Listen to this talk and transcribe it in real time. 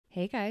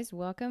Hey guys,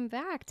 welcome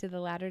back to the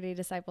Latter-day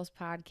Disciples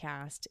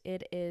podcast.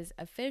 It is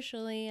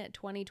officially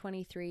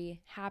 2023.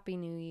 Happy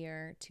New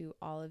Year to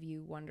all of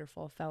you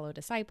wonderful fellow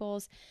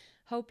disciples.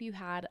 Hope you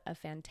had a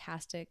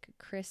fantastic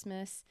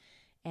Christmas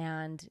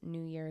and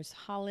New Year's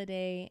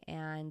holiday,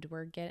 and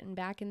we're getting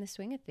back in the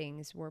swing of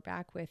things. We're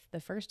back with the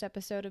first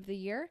episode of the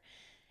year.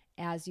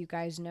 As you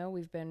guys know,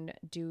 we've been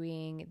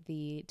doing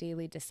the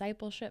Daily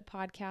Discipleship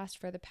podcast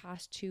for the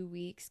past 2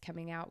 weeks,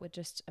 coming out with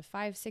just a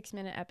 5-6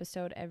 minute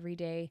episode every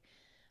day,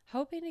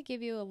 hoping to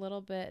give you a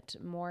little bit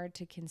more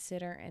to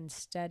consider and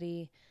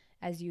study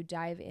as you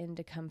dive in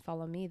to come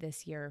follow me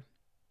this year,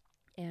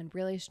 and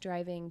really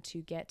striving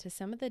to get to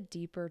some of the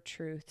deeper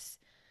truths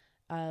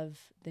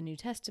of the New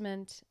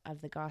Testament,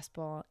 of the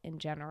gospel in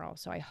general.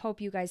 So I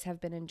hope you guys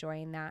have been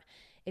enjoying that.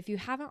 If you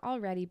haven't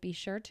already, be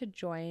sure to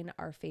join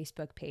our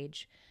Facebook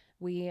page.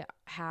 We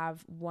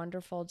have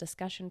wonderful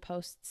discussion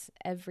posts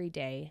every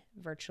day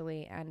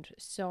virtually, and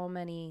so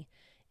many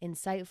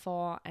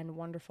insightful and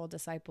wonderful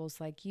disciples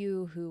like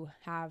you who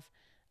have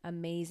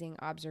amazing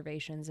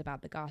observations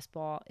about the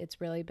gospel.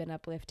 It's really been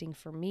uplifting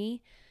for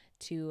me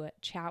to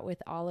chat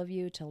with all of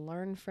you, to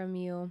learn from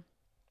you,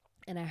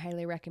 and I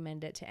highly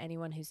recommend it to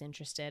anyone who's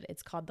interested.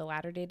 It's called the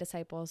Latter-day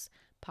Disciples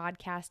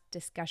Podcast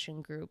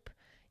Discussion Group.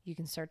 You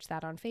can search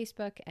that on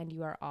Facebook, and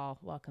you are all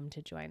welcome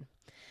to join.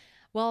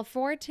 Well,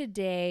 for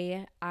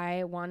today,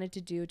 I wanted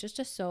to do just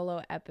a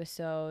solo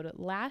episode.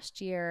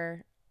 Last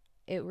year,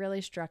 it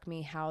really struck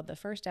me how the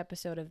first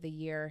episode of the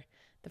year,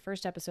 the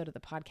first episode of the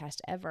podcast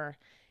ever,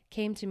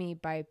 came to me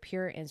by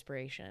pure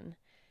inspiration.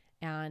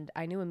 And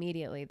I knew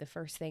immediately the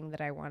first thing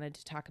that I wanted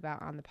to talk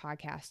about on the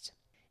podcast.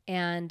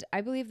 And I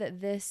believe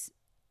that this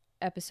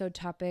episode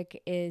topic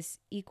is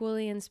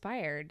equally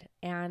inspired.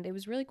 And it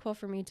was really cool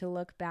for me to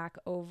look back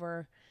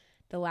over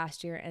the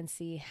last year and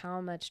see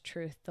how much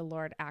truth the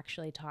Lord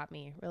actually taught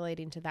me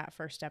relating to that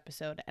first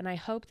episode. And I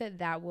hope that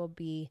that will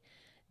be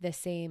the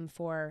same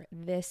for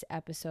this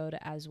episode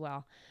as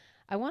well.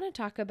 I want to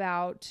talk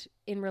about,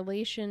 in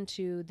relation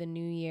to the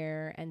new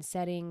year and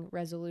setting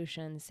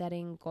resolutions,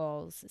 setting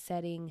goals,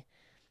 setting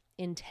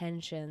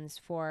intentions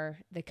for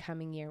the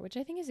coming year, which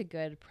I think is a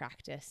good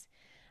practice.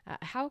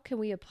 How can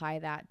we apply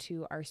that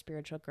to our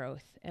spiritual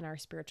growth and our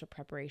spiritual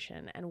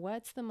preparation? And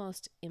what's the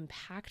most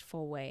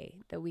impactful way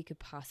that we could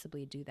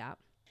possibly do that?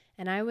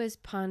 And I was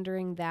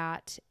pondering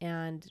that,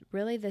 and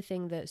really the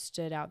thing that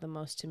stood out the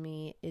most to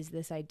me is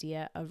this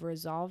idea of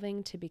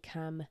resolving to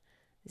become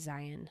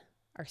Zion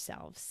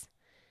ourselves.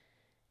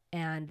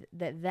 And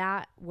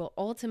that will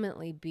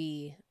ultimately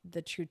be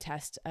the true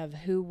test of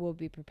who will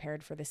be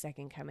prepared for the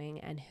second coming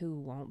and who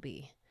won't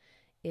be,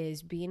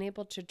 is being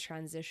able to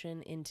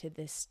transition into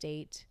this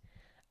state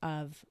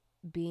of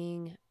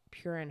being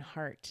pure in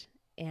heart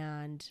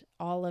and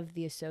all of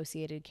the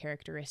associated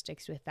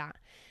characteristics with that.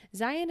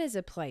 Zion is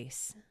a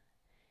place.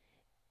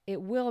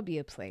 It will be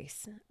a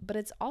place, but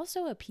it's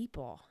also a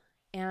people.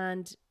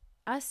 And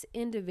us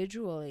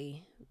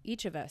individually,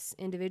 each of us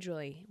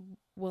individually,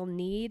 will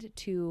need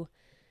to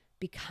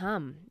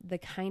become the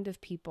kind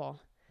of people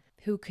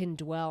who can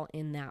dwell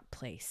in that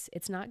place.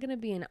 It's not going to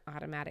be an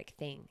automatic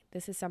thing.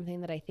 This is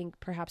something that I think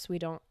perhaps we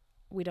don't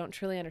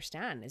truly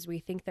understand, is we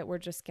think that we're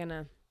just going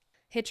to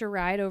hitch a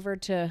ride over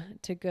to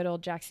good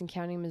old Jackson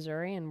County,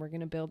 Missouri, and we're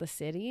going to build a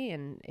city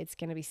and it's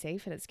going to be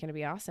safe and it's going to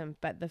be awesome.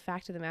 But the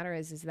fact of the matter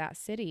is that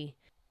city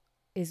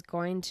is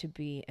going to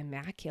be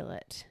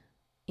immaculate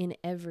in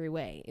every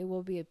way. It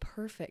will be a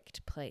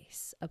perfect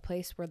place, a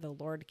place where the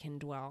Lord can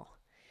dwell.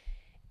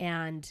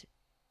 And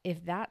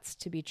if that's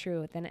to be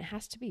true, then it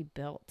has to be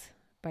built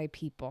by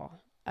people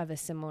of a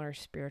similar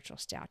spiritual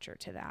stature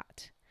to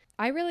that.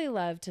 I really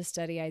love to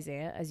study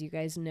Isaiah, as you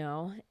guys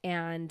know,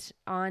 and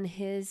on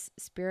his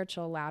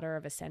spiritual ladder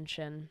of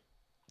ascension,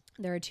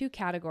 there are two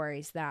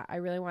categories that I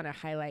really want to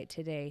highlight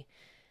today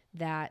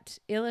that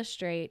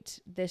illustrate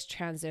this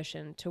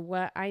transition to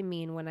what I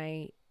mean when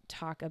I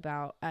talk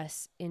about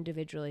us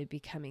individually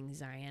becoming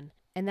Zion.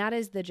 And that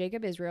is the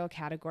Jacob Israel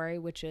category,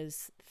 which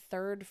is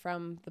third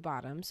from the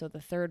bottom, so the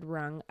third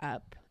rung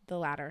up the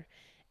ladder.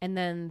 And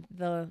then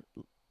the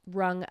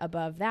rung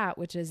above that,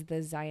 which is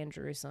the Zion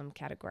Jerusalem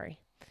category.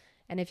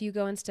 And if you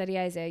go and study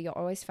Isaiah, you'll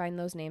always find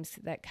those names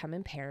that come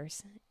in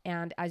pairs.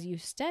 And as you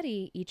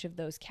study each of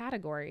those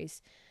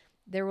categories,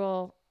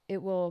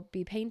 it will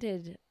be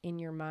painted in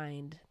your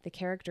mind the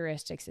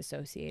characteristics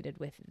associated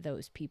with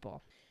those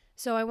people.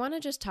 So I want to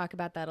just talk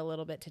about that a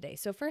little bit today.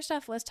 So first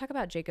off, let's talk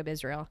about Jacob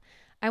Israel.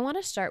 I want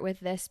to start with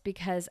this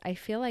because I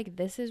feel like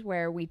this is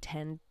where we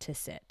tend to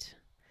sit.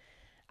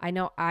 I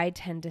know I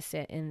tend to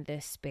sit in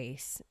this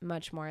space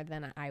much more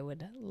than I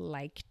would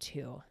like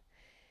to.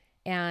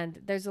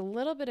 And there's a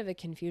little bit of a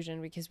confusion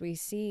because we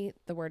see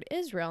the word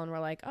Israel and we're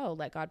like, oh,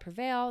 let God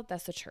prevail.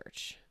 That's the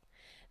church.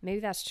 Maybe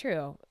that's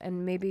true.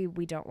 And maybe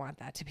we don't want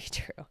that to be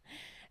true.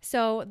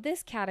 So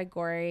this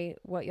category,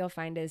 what you'll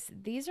find is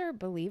these are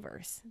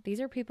believers. These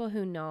are people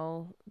who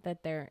know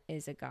that there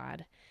is a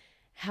God.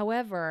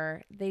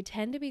 However, they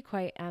tend to be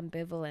quite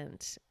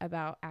ambivalent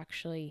about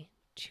actually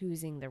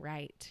choosing the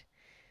right.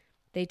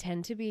 They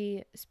tend to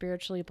be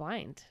spiritually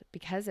blind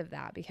because of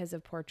that, because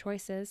of poor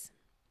choices.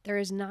 There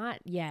is not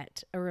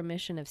yet a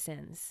remission of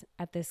sins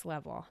at this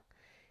level.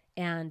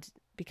 And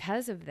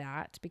because of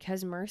that,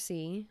 because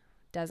mercy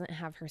doesn't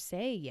have her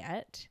say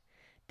yet,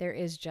 there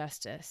is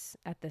justice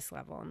at this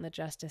level, and the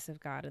justice of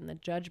God and the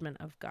judgment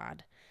of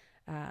God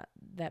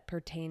that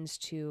pertains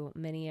to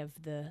many of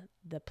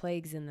the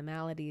plagues and the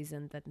maladies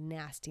and the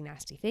nasty,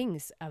 nasty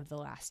things of the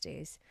last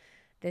days.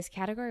 This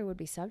category would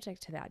be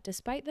subject to that,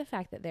 despite the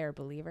fact that they are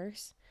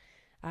believers.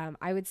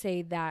 I would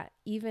say that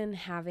even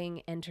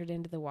having entered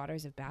into the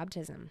waters of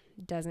baptism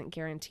doesn't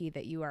guarantee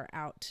that you are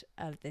out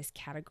of this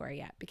category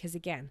yet. Because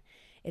again,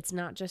 it's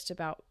not just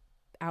about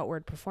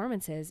outward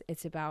performances,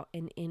 it's about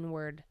an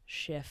inward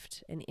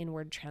shift, an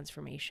inward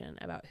transformation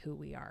about who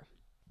we are.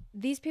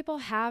 These people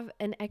have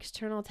an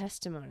external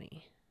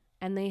testimony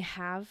and they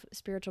have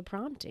spiritual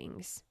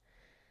promptings,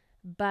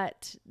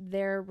 but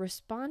their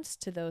response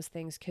to those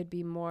things could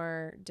be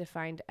more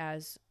defined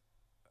as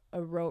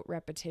a rote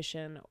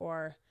repetition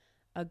or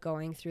a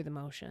going through the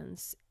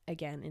motions,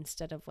 again,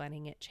 instead of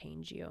letting it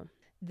change you.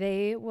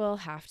 They will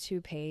have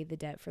to pay the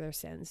debt for their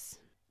sins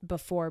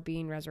before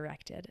being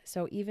resurrected.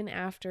 So even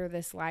after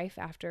this life,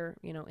 after,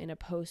 in a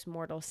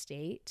post-mortal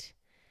state,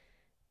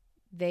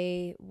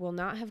 they will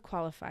not have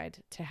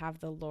qualified to have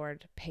the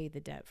Lord pay the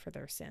debt for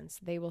their sins.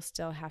 They will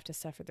still have to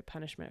suffer the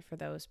punishment for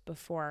those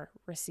before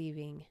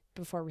receiving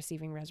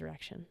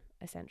resurrection,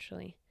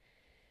 essentially.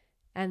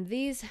 And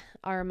these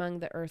are among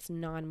the earth's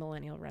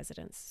non-millennial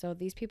residents. So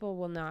these people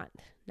will not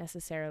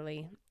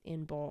necessarily,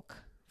 in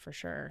bulk, for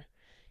sure,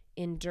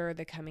 endure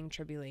the coming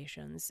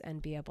tribulations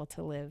and be able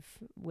to live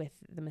with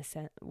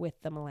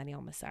the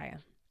millennial Messiah.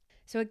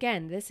 So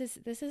again, this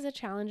is a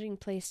challenging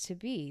place to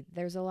be.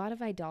 There's a lot of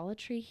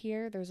idolatry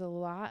here. There's a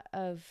lot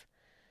of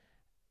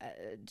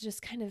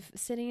just kind of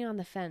sitting on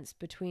the fence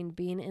between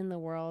being in the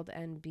world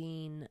and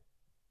being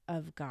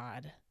of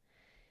God.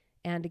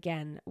 And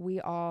again, we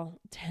all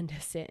tend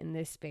to sit in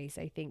this space,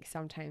 I think,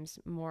 sometimes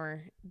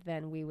more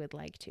than we would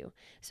like to.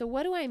 So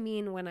what do I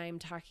mean when I'm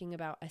talking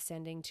about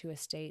ascending to a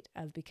state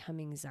of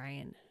becoming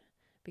Zion,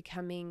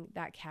 becoming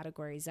that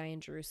category, Zion,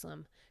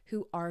 Jerusalem,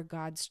 who are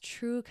God's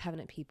true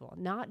covenant people,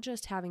 not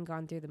just having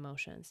gone through the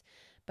motions,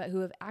 but who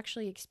have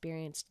actually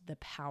experienced the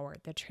power,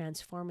 the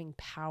transforming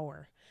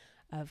power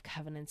of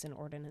covenants and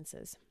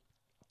ordinances?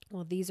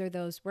 Well, these are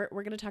those, we're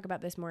going to talk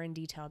about this more in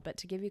detail, but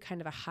to give you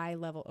kind of a high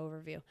level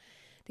overview,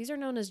 these are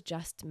known as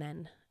just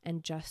men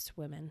and just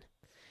women.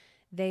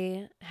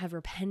 They have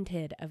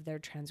repented of their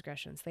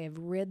transgressions. They have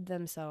rid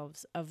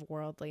themselves of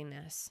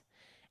worldliness,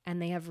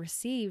 and they have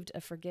received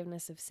a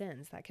forgiveness of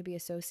sins that could be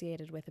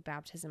associated with a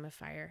baptism of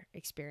fire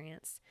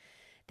experience.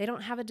 They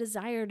don't have a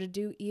desire to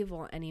do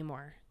evil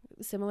anymore,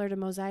 similar to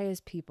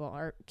Mosiah's people,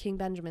 or King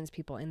Benjamin's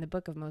people in the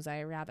book of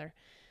Mosiah, rather.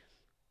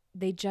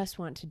 They just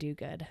want to do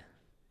good.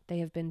 They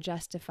have been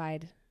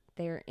justified.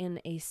 They are in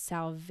a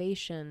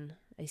salvation,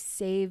 a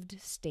saved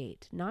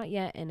state, not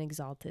yet an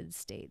exalted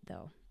state,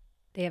 though.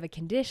 They have a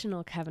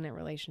conditional covenant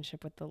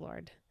relationship with the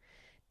Lord.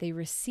 They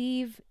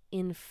receive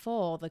in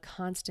full the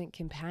constant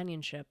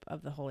companionship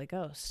of the Holy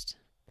Ghost.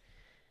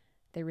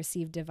 They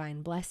receive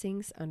divine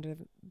blessings under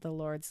the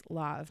Lord's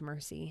law of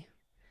mercy,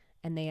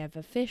 and they have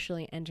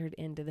officially entered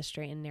into the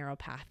straight and narrow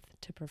path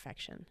to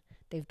perfection.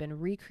 They've been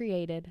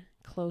recreated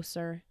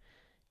closer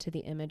to the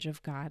image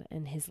of God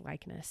and his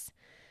likeness.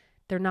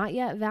 They're not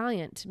yet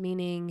valiant,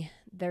 meaning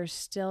there's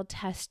still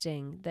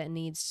testing that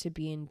needs to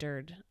be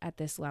endured at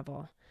this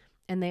level,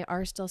 and they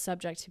are still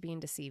subject to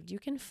being deceived. You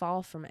can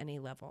fall from any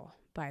level,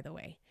 by the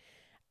way.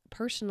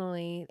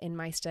 Personally, in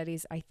my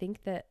studies, I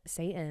think that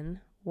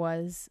Satan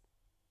was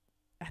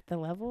at the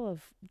level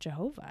of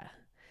Jehovah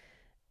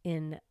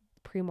in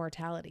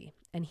premortality,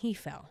 and he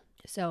fell.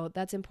 So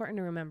that's important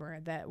to remember,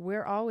 that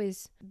we're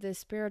always, the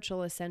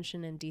spiritual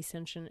ascension and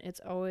descension,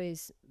 it's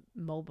always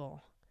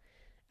mobile.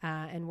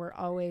 And we're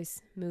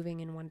always moving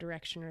in one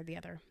direction or the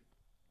other.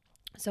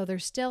 So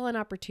there's still an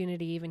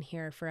opportunity even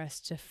here for us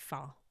to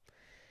fall.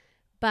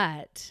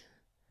 But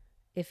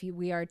if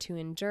we are to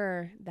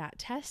endure that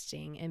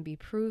testing and be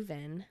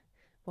proven,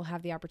 we'll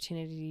have the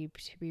opportunity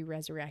to be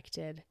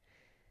resurrected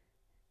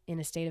in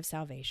a state of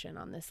salvation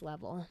on this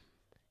level.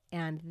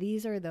 And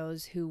these are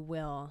those who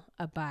will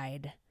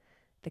abide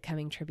the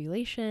coming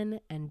tribulation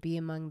and be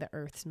among the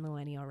earth's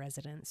millennial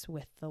residents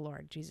with the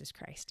Lord Jesus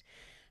Christ.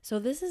 So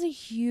this is a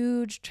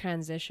huge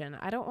transition.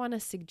 I don't want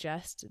to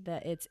suggest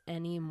that it's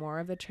any more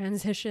of a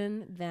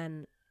transition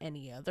than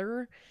any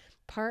other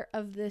part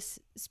of this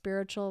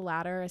spiritual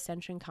ladder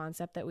ascension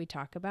concept that we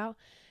talk about,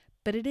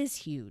 but it is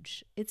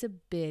huge. It's a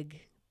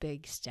big,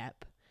 big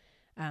step.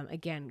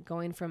 Again,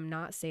 going from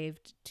not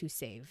saved to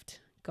saved,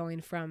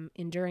 going from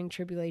enduring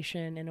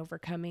tribulation and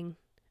overcoming,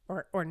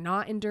 or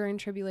not enduring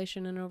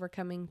tribulation and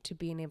overcoming, to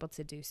being able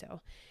to do so.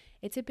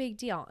 It's a big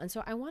deal. And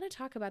so I want to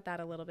talk about that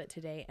a little bit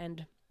today.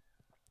 And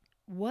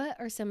what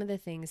are some of the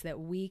things that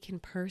we can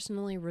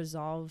personally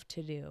resolve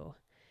to do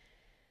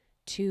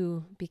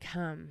to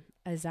become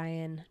a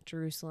Zion,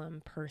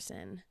 Jerusalem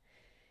person?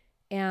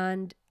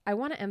 And I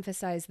want to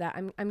emphasize that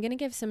I'm going to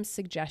give some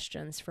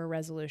suggestions for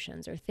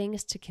resolutions or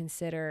things to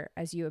consider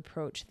as you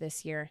approach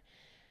this year.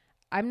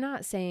 I'm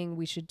not saying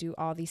we should do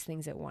all these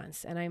things at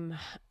once, and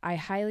I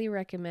highly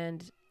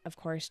recommend, of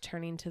course,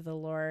 turning to the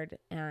Lord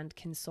and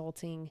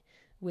consulting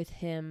with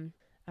him,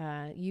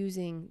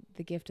 using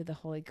the gift of the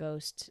Holy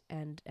Ghost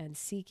and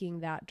seeking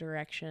that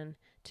direction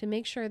to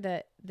make sure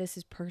that this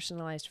is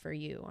personalized for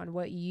you on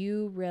what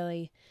you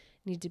really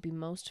need to be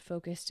most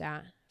focused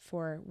at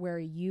for where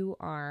you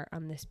are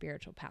on the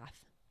spiritual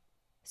path.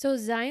 So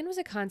Zion was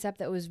a concept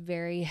that was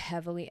very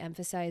heavily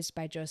emphasized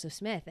by Joseph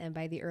Smith and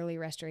by the early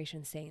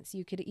Restoration saints.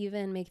 You could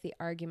even make the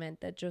argument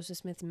that Joseph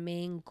Smith's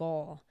main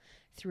goal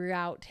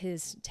throughout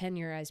his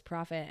tenure as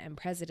prophet and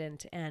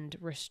president and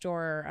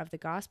restorer of the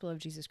gospel of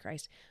Jesus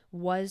Christ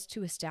was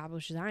to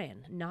establish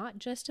Zion, not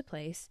just a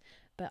place,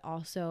 but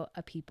also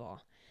a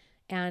people.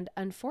 And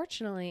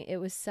unfortunately, it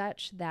was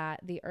such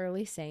that the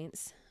early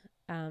saints,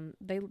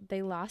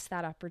 they lost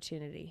that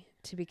opportunity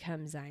to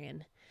become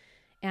Zion.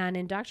 And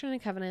in Doctrine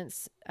and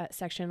Covenants,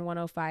 section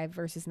 105,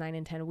 verses 9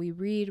 and 10, we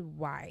read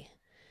why.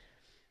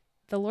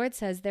 The Lord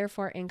says,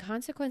 "Therefore, in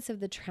consequence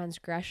of the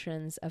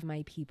transgressions of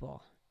my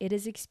people, it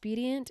is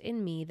expedient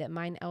in me that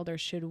mine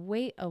elders should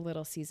wait a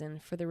little season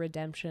for the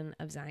redemption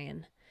of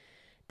Zion,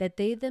 that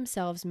they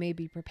themselves may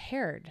be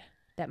prepared,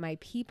 that my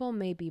people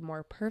may be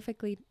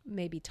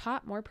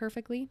taught more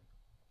perfectly,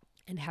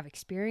 and have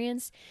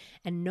experience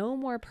and know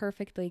more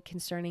perfectly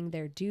concerning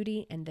their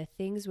duty and the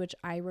things which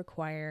I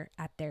require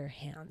at their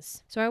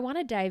hands." So I want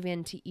to dive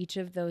into each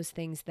of those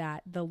things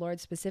that the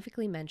Lord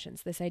specifically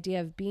mentions, this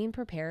idea of being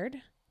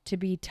prepared, to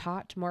be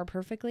taught more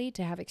perfectly,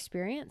 to have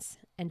experience,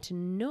 and to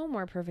know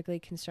more perfectly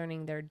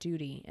concerning their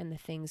duty and the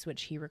things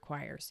which he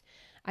requires.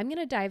 I'm going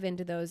to dive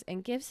into those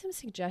and give some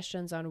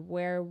suggestions on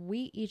where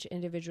we each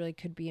individually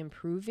could be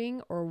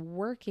improving or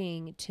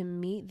working to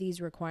meet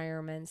these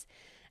requirements,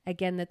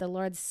 again, that the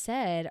Lord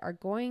said are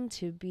going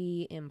to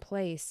be in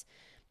place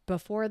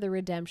before the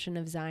redemption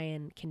of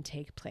Zion can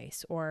take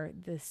place, or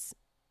this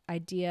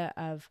idea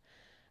of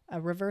a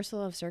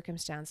reversal of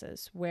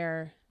circumstances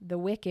where the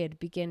wicked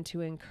begin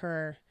to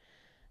incur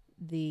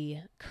the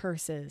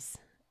curses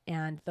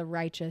and the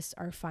righteous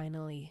are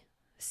finally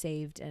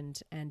saved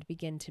and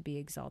begin to be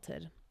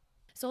exalted.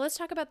 So let's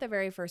talk about the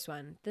very first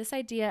one, this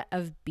idea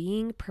of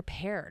being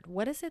prepared.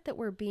 What is it that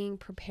we're being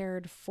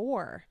prepared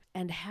for?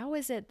 And how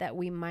is it that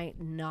we might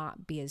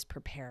not be as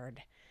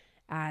prepared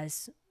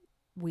as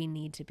we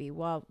need to be?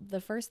 Well,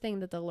 the first thing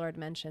that the Lord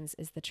mentions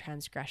is the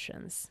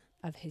transgressions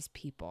of his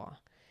people.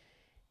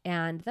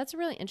 And that's a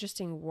really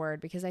interesting word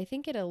because I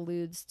think it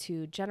alludes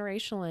to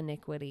generational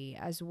iniquity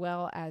as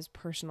well as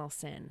personal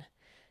sin.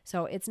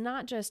 So it's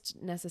not just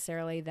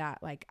necessarily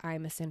that like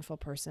I'm a sinful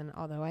person,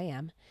 although I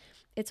am.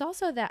 It's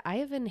also that I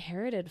have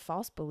inherited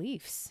false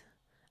beliefs.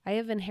 I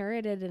have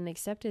inherited and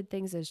accepted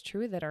things as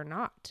true that are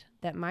not,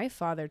 that my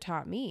father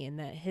taught me and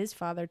that his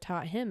father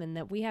taught him and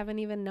that we haven't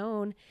even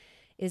known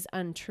is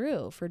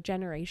untrue for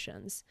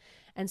generations.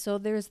 And so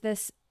there's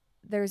this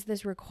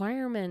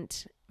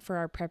requirement for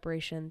our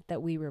preparation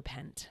that we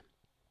repent.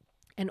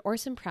 And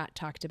Orson Pratt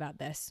talked about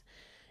this.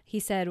 He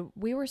said,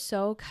 "We were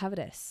so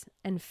covetous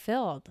and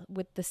filled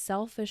with the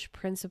selfish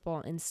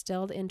principle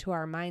instilled into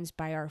our minds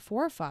by our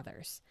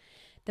forefathers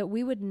that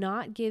we would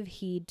not give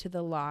heed to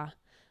the law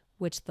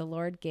which the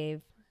Lord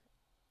gave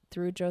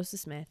through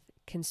Joseph Smith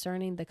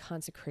concerning the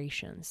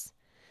consecrations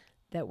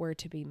that were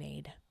to be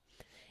made."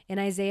 In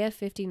Isaiah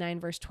 59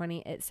 verse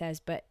 20, it says,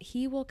 "But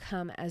he will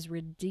come as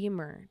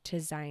Redeemer to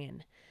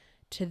Zion,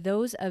 to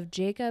those of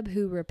Jacob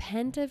who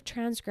repent of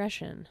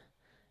transgression,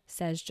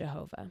 says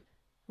Jehovah."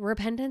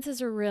 Repentance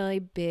is a really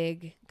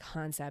big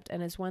concept,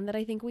 and it's one that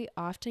I think we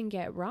often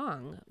get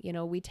wrong. You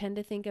know, we tend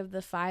to think of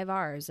the 5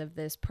 R's of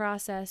this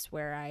process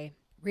where I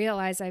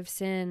realize I've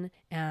sinned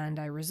and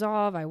I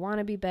resolve, I want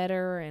to be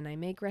better, and I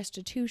make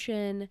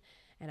restitution,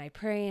 and I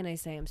pray and I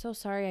say, "I'm so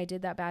sorry I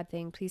did that bad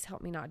thing. Please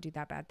help me not do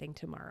that bad thing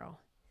tomorrow."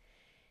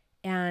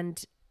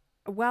 And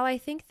while I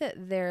think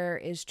that there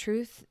is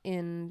truth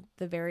in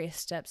the various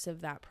steps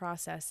of that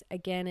process,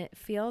 again, it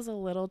feels a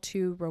little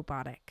too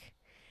robotic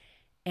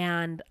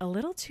and a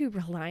little too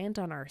reliant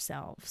on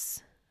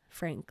ourselves,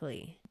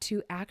 frankly,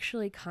 to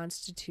actually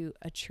constitute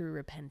a true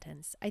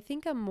repentance. I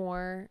think a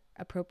more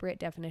appropriate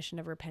definition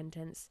of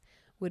repentance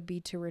would be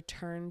to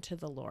return to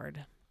the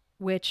Lord,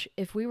 which,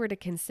 if we were to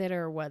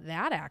consider what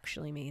that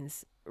actually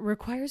means,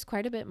 requires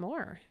quite a bit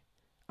more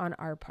on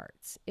our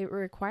parts. It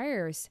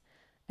requires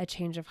a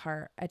change of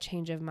heart, a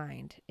change of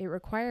mind. It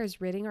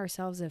requires ridding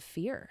ourselves of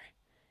fear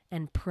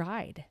and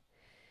pride.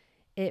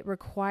 It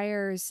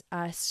requires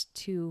us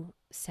to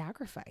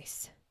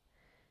sacrifice,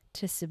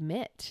 to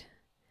submit,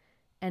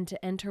 and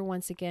to enter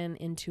once again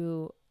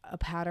into a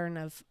pattern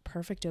of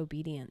perfect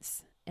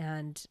obedience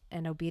and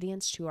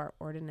obedience to our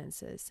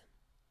ordinances.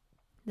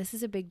 This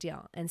is a big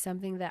deal and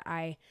something that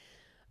I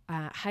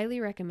highly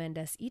recommend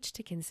us each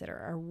to consider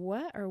are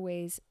what are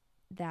ways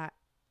that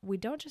we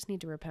don't just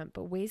need to repent,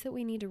 but ways that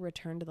we need to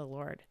return to the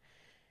Lord.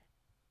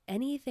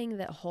 Anything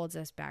that holds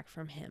us back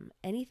from him,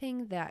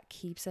 anything that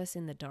keeps us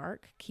in the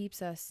dark,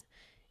 keeps us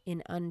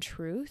in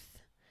untruth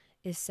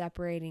is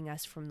separating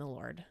us from the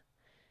Lord.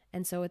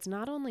 And so it's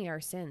not only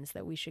our sins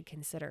that we should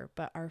consider,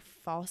 but our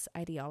false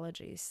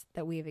ideologies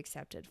that we have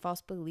accepted,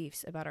 false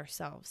beliefs about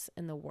ourselves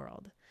and the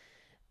world.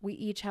 We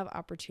each have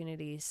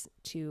opportunities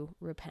to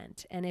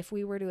repent. And if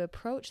we were to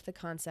approach the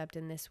concept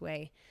in this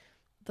way,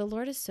 the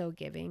Lord is so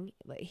giving.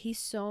 He's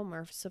so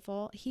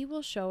merciful. He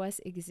will show us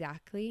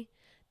exactly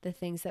the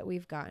things that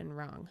we've gotten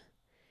wrong.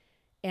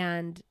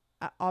 And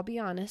I'll be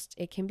honest,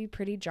 it can be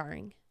pretty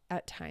jarring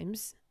at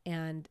times,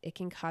 and it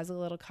can cause a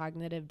little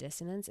cognitive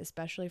dissonance,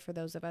 especially for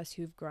those of us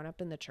who've grown up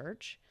in the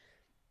church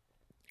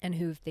and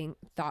who've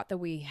thought that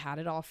we had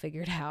it all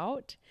figured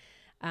out.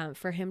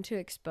 For him to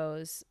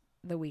expose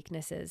the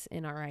weaknesses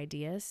in our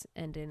ideas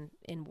and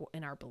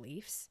in our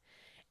beliefs,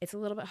 it's a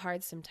little bit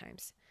hard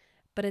sometimes,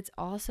 but it's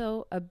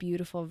also a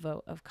beautiful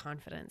vote of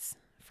confidence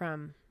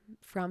from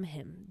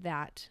him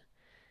that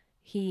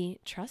he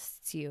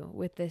trusts you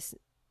with this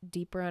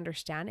deeper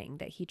understanding,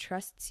 that he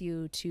trusts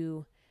you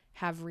to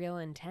have real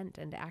intent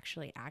and to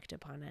actually act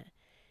upon it.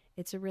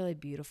 It's a really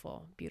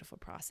beautiful, beautiful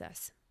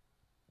process.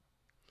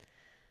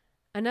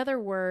 Another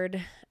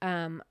word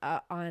on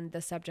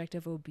the subject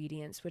of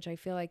obedience, which I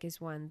feel like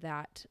is one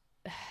that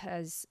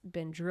has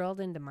been drilled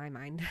into my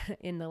mind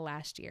in the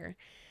last year.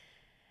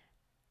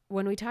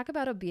 When we talk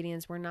about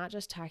obedience, we're not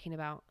just talking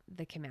about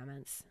the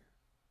commandments.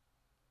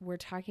 We're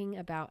talking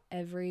about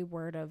every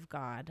word of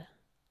God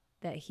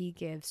that he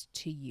gives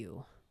to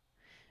you,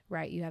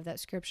 right? You have that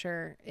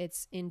scripture.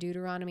 It's in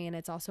Deuteronomy, and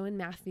it's also in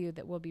Matthew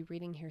that we'll be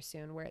reading here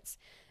soon, where it's,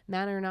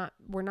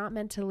 we're not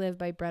meant to live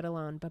by bread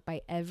alone, but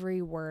by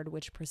every word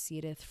which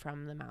proceedeth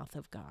from the mouth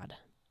of God.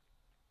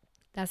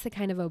 That's the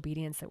kind of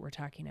obedience that we're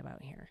talking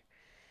about here.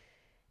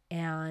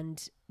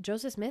 And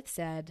Joseph Smith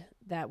said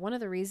that one of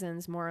the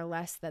reasons, more or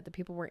less, that the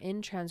people were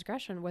in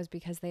transgression was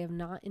because they have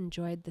not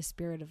enjoyed the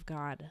Spirit of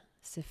God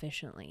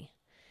sufficiently.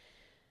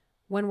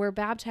 When we're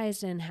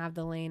baptized and have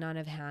the laying on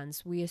of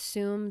hands, we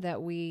assume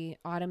that we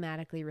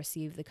automatically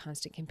receive the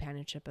constant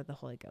companionship of the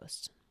Holy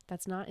Ghost.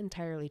 That's not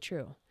entirely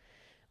true.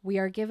 We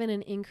are given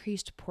an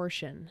increased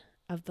portion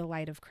of the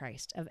light of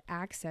Christ, of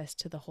access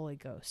to the Holy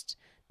Ghost,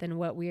 than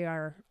what we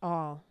are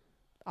all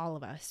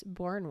of us,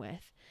 born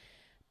with.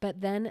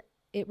 But then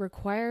it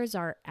requires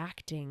our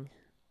acting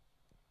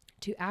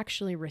to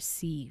actually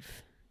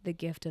receive the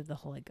gift of the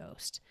Holy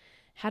Ghost.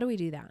 How do we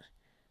do that?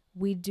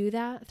 We do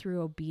that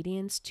through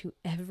obedience to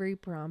every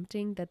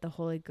prompting that the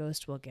Holy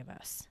Ghost will give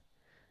us,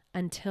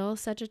 until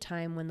such a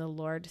time when the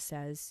Lord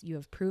says, you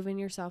have proven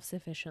yourself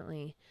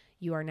sufficiently,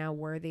 you are now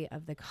worthy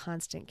of the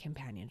constant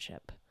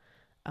companionship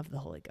of the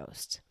Holy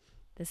Ghost.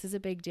 This is a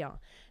big deal.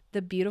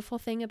 The beautiful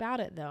thing about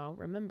it, though,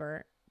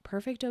 remember,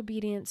 perfect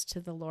obedience to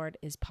the Lord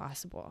is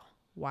possible.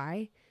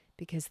 Why?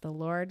 Because the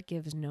Lord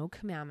gives no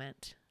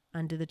commandment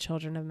unto the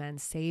children of men,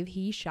 save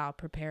he shall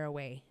prepare a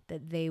way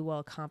that they will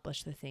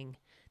accomplish the thing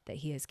that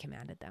he has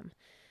commanded them.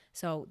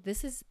 So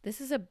this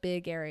is a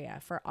big area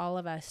for all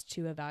of us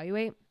to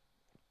evaluate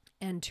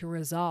and to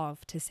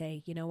resolve to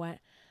say, you know what?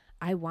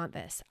 I want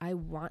this. I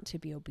want to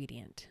be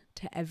obedient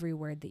to every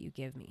word that you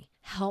give me.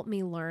 Help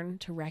me learn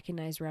to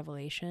recognize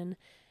revelation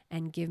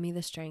and give me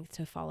the strength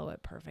to follow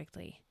it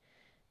perfectly.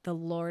 The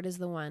Lord is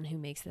the one who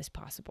makes this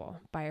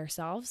possible. By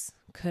ourselves,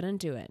 couldn't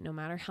do it, no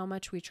matter how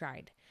much we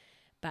tried.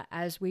 But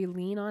as we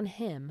lean on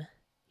him,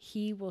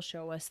 he will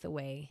show us the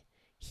way.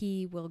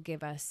 He will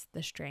give us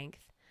the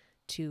strength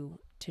to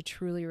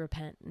truly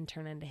repent and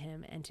turn unto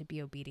him and to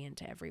be obedient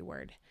to every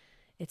word.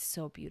 It's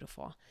so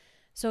beautiful.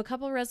 So a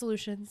couple of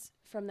resolutions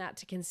from that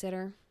to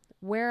consider.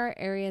 Where are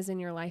areas in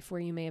your life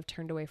where you may have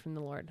turned away from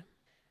the Lord?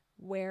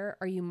 Where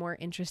are you more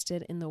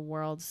interested in the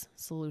world's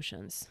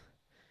solutions?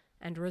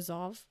 And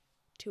resolve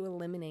to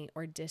eliminate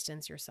or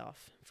distance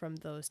yourself from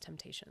those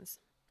temptations.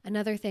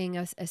 Another thing,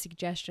 a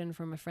suggestion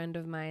from a friend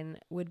of mine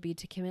would be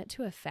to commit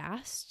to a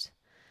fast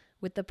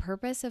with the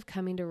purpose of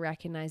coming to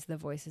recognize the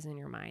voices in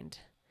your mind.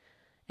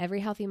 Every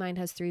healthy mind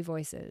has three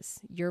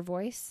voices. Your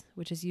voice,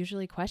 which is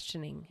usually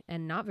questioning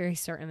and not very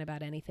certain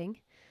about anything.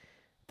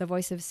 The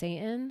voice of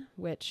Satan,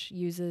 which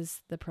uses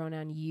the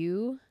pronoun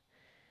you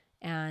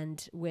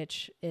and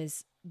which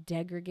is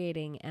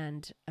degrading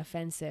and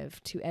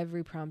offensive to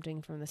every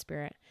prompting from the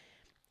Spirit.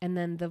 And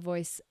then the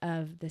voice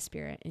of the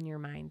Spirit in your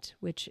mind,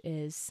 which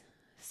is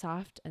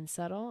soft and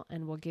subtle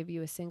and will give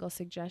you a single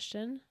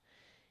suggestion.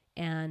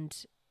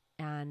 And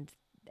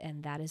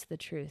that is the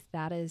truth.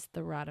 That is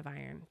the rod of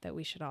iron that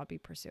we should all be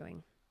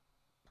pursuing.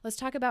 Let's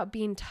talk about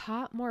being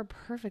taught more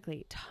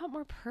perfectly. Taught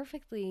more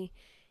perfectly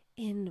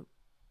in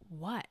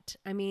what?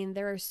 I mean,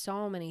 there are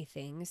so many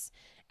things.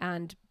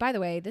 And by the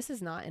way, this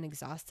is not an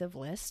exhaustive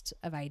list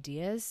of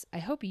ideas. I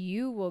hope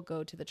you will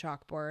go to the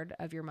chalkboard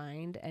of your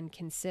mind and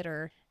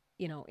consider,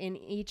 in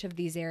each of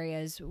these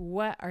areas,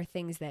 what are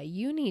things that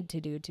you need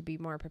to do to be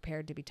more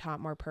prepared, to be taught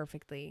more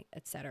perfectly,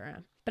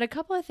 etc. But a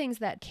couple of things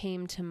that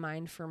came to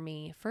mind for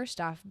me.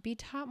 First off, be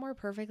taught more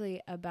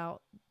perfectly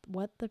about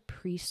what the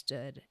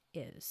priesthood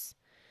is.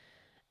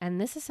 And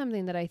this is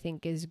something that I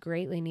think is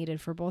greatly needed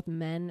for both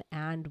men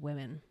and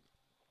women.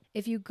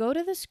 If you go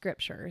to the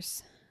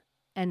scriptures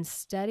and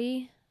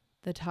study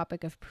the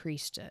topic of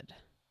priesthood,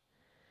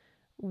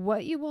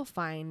 what you will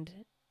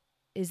find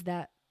is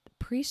that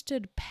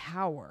priesthood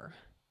power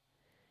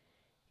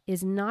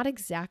is not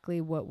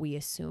exactly what we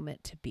assume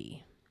it to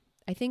be.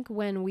 I think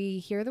when we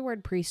hear the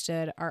word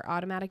priesthood, our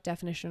automatic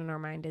definition in our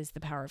mind is the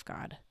power of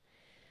God.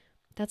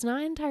 That's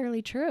not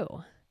entirely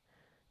true.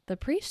 The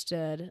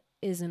priesthood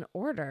is an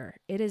order.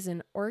 It is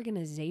an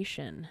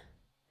organization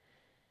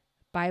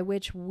by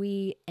which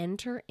we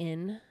enter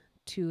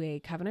into a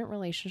covenant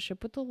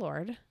relationship with the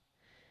Lord,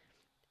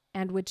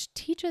 and which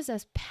teaches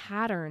us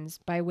patterns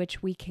by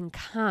which we can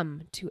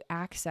come to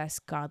access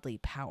godly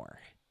power.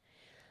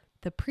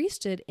 The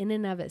priesthood in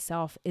and of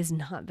itself is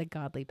not the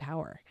godly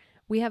power.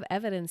 We have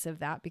evidence of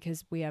that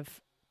because we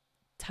have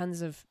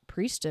tons of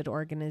priesthood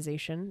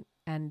organization,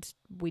 and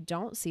we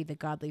don't see the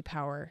godly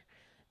power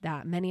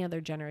that many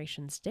other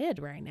generations did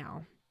right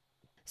now.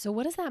 So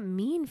what does that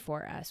mean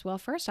for us? Well,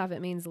 first off,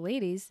 it means,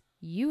 ladies,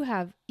 you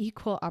have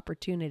equal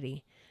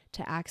opportunity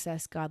to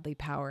access godly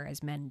power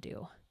as men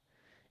do.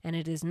 And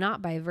it is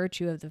not by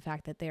virtue of the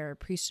fact that they are a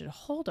priesthood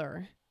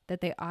holder that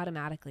they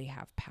automatically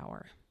have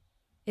power.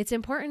 It's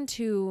important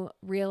to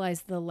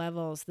realize the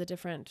levels, the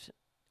different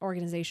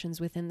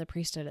organizations within the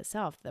priesthood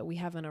itself, that we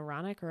have an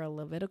Aaronic or a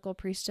Levitical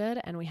priesthood,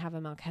 and we have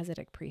a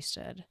Melchizedek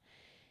priesthood.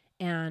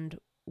 And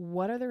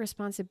what are the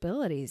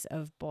responsibilities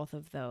of both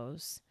of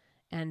those?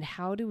 And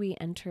how do we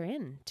enter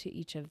into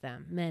each of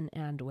them, men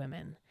and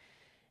women?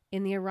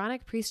 In the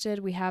Aaronic priesthood,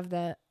 we have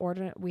the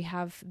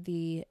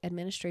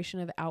administration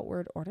of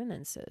outward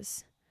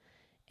ordinances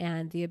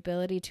and the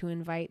ability to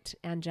invite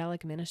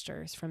angelic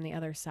ministers from the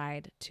other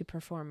side to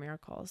perform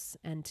miracles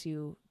and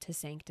to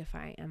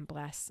sanctify and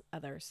bless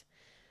others.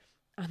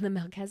 On the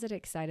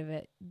Melchizedek side of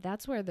it,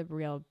 that's where the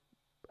real,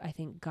 I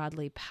think,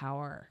 godly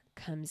power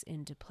comes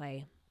into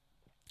play.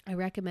 I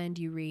recommend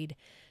you read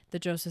the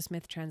Joseph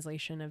Smith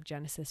translation of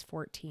Genesis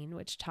 14,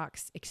 which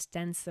talks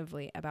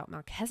extensively about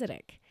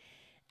Melchizedek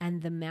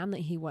and the man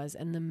that he was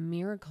and the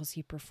miracles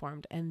he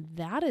performed. And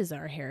that is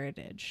our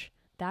heritage.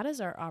 That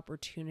is our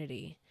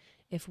opportunity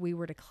if we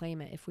were to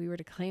claim it, if we were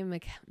to claim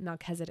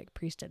Melchizedek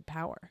priesthood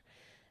power.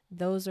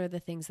 Those are the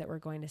things that we're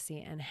going to see,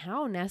 and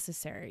how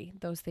necessary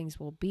those things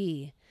will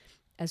be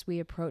as we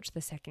approach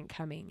the second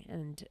coming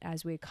and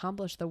as we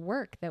accomplish the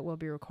work that will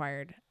be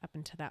required up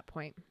until that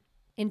point.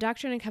 In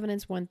Doctrine and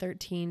Covenants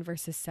 113,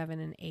 verses 7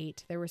 and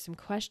 8, there were some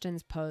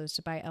questions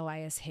posed by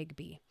Elias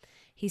Higbee.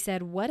 He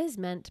said, what is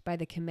meant by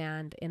the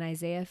command in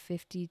Isaiah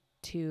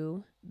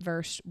 52,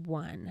 verse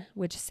 1,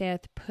 which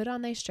saith, put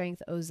on thy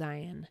strength, O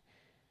Zion?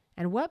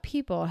 And what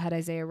people had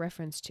Isaiah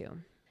reference to?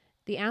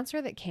 The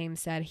answer that came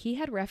said he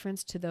had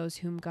reference to those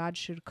whom God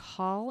should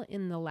call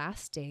in the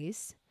last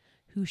days,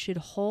 who should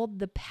hold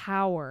the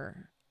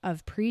power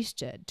of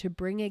priesthood to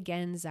bring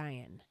again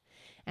Zion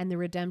and the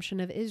redemption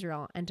of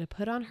Israel. And to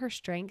put on her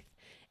strength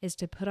is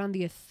to put on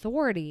the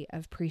authority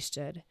of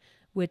priesthood,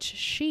 which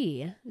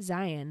she,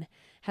 Zion,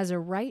 has a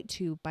right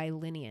to by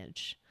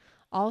lineage,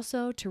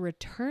 also to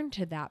return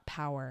to that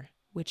power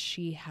which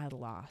she had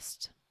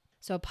lost.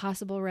 So a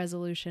possible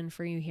resolution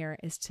for you here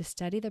is to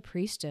study the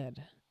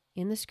priesthood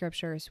in the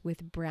scriptures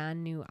with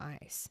brand new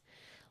eyes.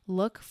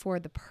 Look for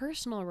the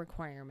personal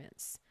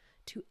requirements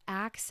to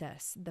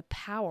access the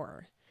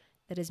power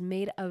that is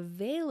made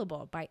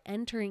available by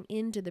entering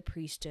into the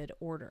priesthood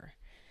order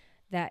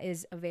that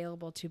is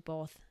available to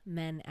both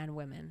men and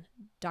women.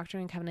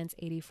 Doctrine and Covenants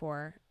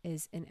 84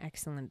 is an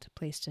excellent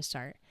place to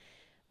start.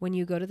 When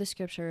you go to the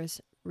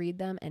scriptures, read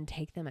them and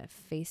take them at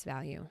face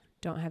value.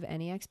 Don't have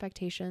any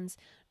expectations.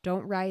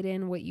 Don't write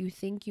in what you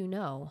think you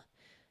know.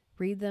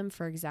 Read them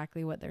for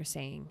exactly what they're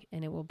saying,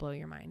 and it will blow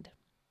your mind.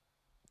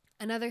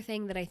 Another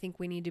thing that I think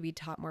we need to be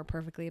taught more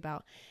perfectly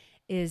about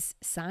is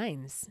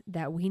signs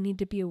that we need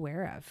to be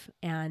aware of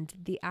and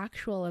the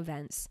actual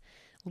events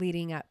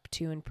leading up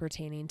to and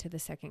pertaining to the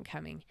second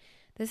coming.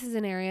 This is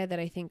an area that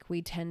I think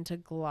we tend to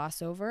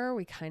gloss over.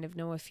 We kind of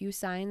know a few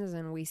signs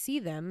and we see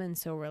them, and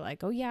so we're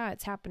like, oh yeah,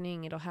 it's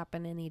happening. It'll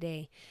happen any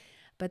day.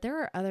 But there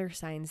are other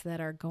signs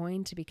that are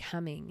going to be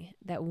coming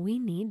that we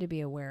need to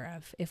be aware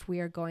of if we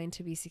are going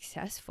to be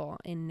successful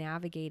in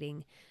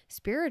navigating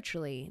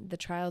spiritually the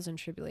trials and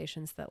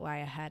tribulations that lie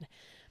ahead.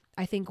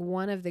 I think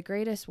one of the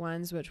greatest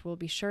ones, which we'll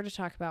be sure to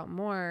talk about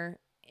more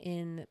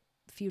in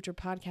future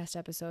podcast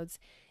episodes,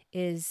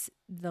 is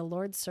the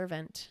Lord's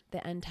servant,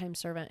 the end time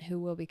servant who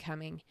will be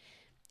coming,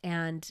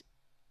 and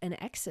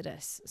an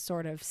Exodus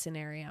sort of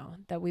scenario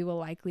that we will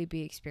likely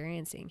be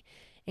experiencing.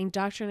 In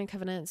Doctrine and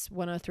Covenants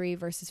 103,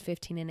 verses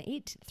 15 and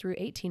 8 through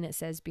 18, it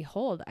says,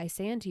 behold, I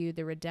say unto you,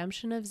 the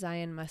redemption of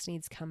Zion must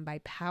needs come by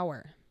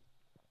power.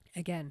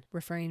 Again,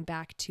 referring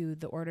back to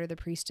the order of the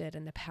priesthood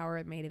and the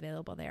power made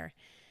available there.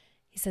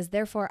 He says,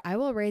 therefore, I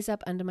will raise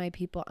up unto my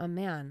people a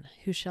man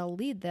who shall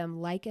lead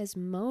them like as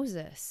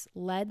Moses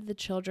led the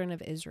children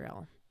of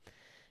Israel.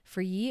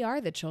 For ye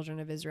are the children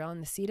of Israel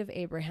and the seed of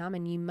Abraham,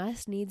 and ye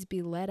must needs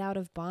be led out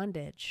of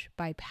bondage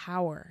by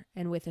power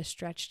and with a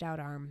stretched out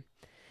arm.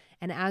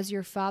 And as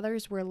your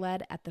fathers were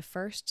led at the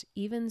first,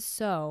 even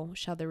so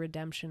shall the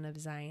redemption of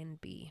Zion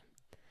be.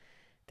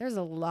 There's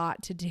a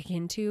lot to dig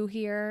into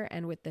here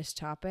and with this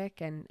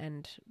topic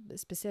and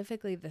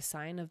specifically the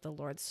sign of the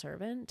Lord's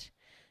servant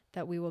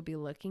that we will be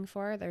looking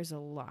for. There's a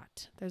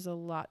lot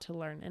to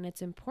learn, and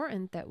it's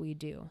important that we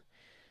do.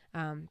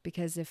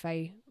 Because if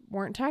I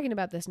weren't talking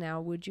about this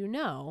now, would you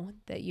know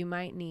that you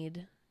might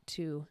need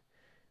to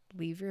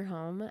leave your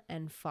home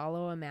and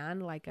follow a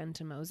man like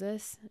unto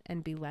Moses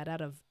and be led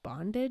out of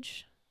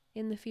bondage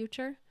in the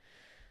future?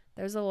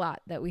 There's a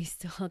lot that we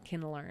still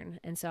can learn.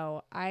 And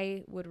so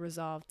I would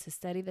resolve to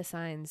study the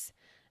signs,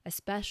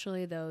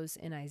 especially those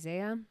in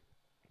Isaiah,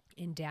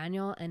 in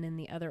Daniel, and in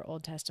the other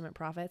Old Testament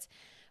prophets.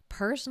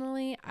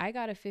 Personally, I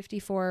got a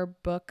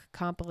 54-book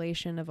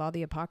compilation of all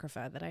the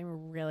Apocrypha that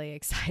I'm really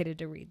excited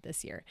to read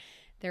this year.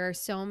 There are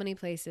so many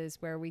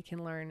places where we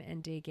can learn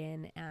and dig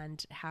in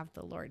and have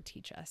the Lord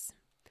teach us.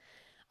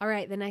 All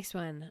right, the next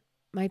one.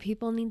 My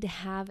people need to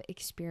have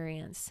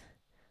experience.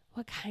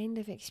 What kind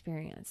of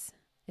experience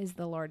is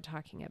the Lord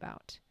talking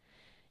about?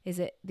 Is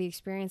it the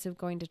experience of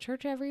going to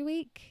church every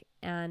week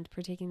and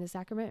partaking the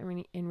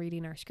sacrament and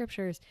reading our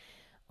scriptures?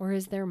 Or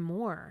is there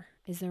more?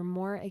 Is there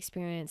more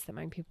experience that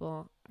my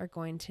people are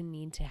going to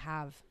need to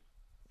have?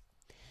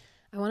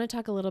 I want to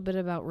talk a little bit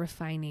about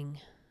refining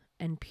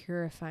and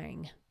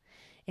purifying.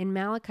 In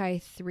Malachi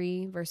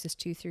 3, verses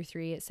 2 through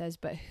 3, it says,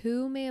 "But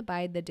who may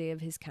abide the day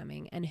of his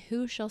coming, and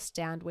who shall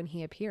stand when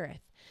he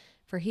appeareth?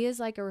 For he is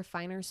like a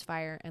refiner's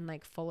fire and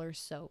like fuller's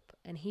soap,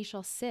 and he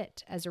shall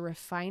sit as a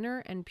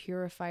refiner and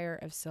purifier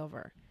of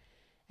silver.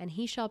 And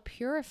he shall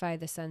purify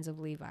the sons of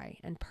Levi,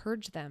 and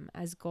purge them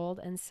as gold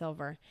and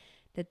silver,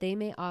 that they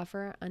may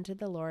offer unto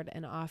the Lord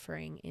an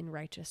offering in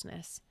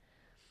righteousness."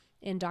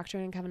 In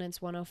Doctrine and Covenants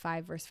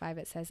 105, verse 5,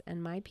 it says,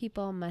 "And my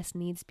people must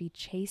needs be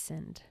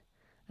chastened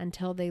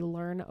until they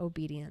learn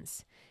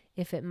obedience,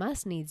 if it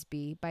must needs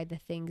be by the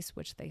things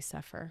which they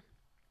suffer."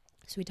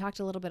 So we talked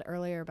a little bit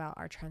earlier about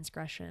our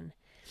transgression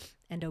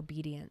and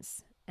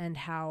obedience, and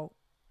how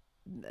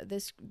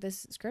this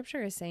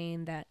scripture is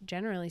saying that,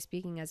 generally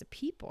speaking, as a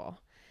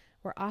people,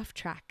 we're off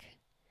track.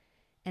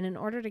 And in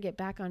order to get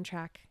back on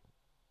track,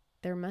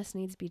 there must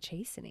needs be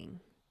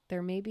chastening.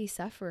 There may be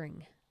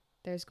suffering.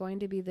 There's going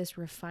to be this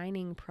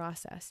refining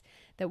process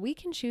that we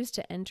can choose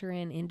to enter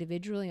in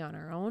individually on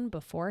our own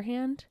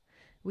beforehand.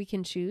 We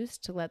can choose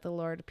to let the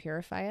Lord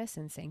purify us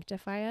and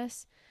sanctify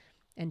us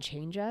and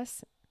change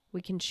us.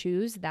 We can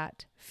choose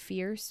that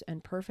fierce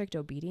and perfect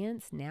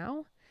obedience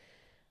now.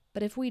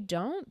 But if we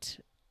don't,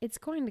 it's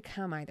going to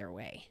come either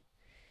way.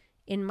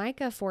 In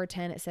Micah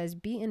 4:10, it says,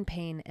 "Be in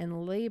pain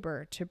and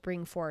labor to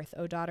bring forth,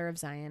 O daughter of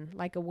Zion,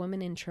 like a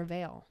woman in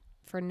travail.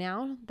 For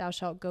now thou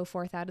shalt go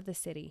forth out of the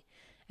city,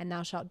 and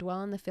thou shalt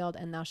dwell in the field,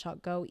 and thou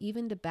shalt go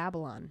even to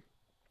Babylon.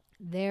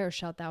 There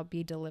shalt thou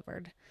be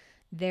delivered.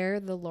 There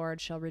the Lord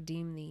shall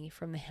redeem thee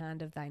from the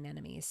hand of thine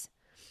enemies."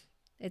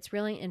 It's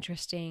really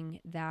interesting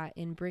that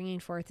in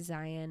bringing forth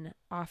Zion,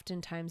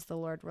 oftentimes the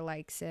Lord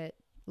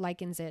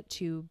likens it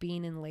to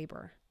being in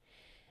labor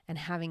and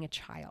having a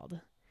child.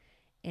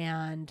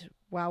 And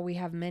while we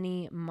have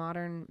many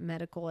modern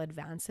medical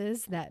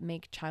advances that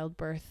make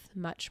childbirth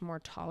much more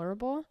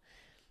tolerable,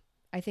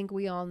 I think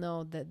we all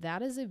know that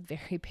that is a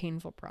very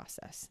painful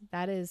process.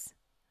 That is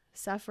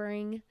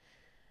suffering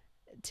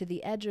to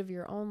the edge of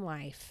your own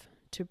life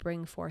to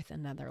bring forth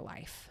another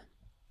life.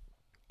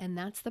 And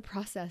that's the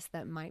process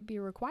that might be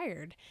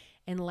required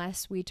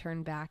unless we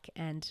turn back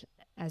and,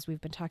 as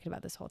we've been talking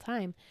about this whole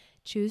time,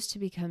 choose to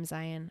become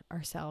Zion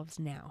ourselves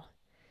now.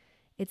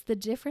 It's the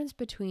difference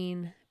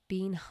between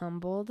being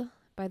humbled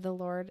by the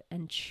Lord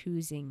and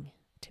choosing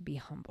to be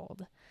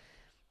humbled.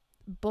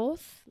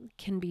 Both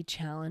can be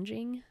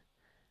challenging.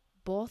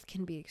 Both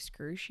can be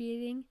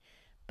excruciating.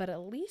 But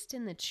at least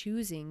in the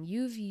choosing,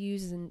 you've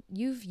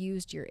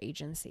used your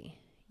agency.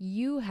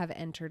 You have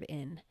entered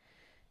in.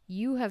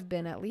 You have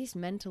been at least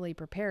mentally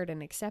prepared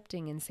and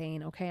accepting and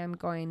saying, okay, I'm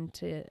going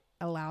to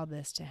allow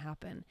this to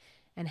happen.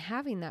 And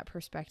having that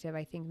perspective,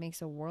 I think,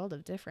 makes a world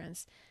of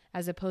difference,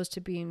 as opposed to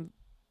being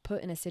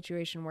put in a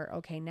situation where,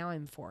 okay, now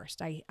I'm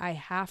forced. I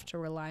have to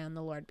rely on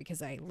the Lord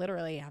because I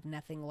literally have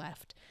nothing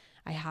left.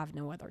 I have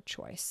no other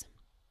choice.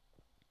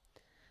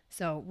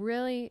 So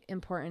really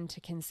important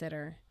to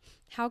consider,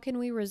 how can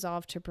we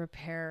resolve to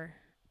prepare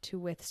to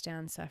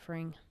withstand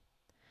suffering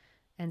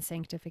and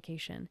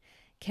sanctification?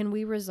 Can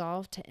we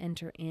resolve to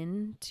enter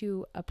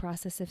into a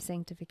process of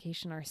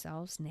sanctification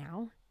ourselves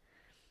now?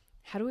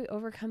 How do we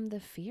overcome the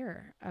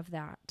fear of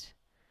that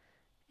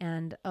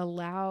and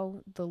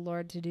allow the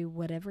Lord to do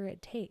whatever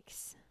it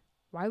takes?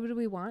 Why would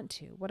we want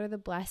to? What are the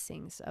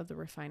blessings of the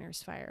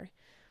refiner's fire?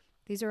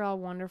 These are all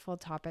wonderful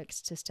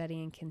topics to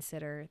study and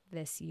consider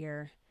this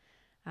year.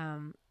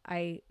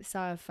 I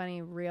saw a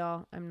funny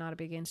reel. I'm not a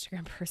big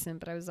Instagram person,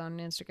 but I was on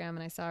Instagram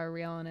and I saw a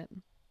reel, and it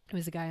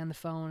was a guy on the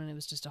phone, and it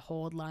was just a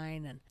hold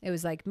line. And it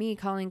was like me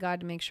calling God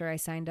to make sure I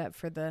signed up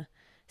for the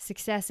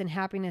success and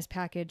happiness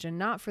package and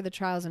not for the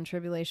trials and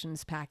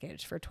tribulations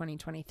package for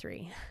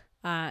 2023.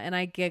 And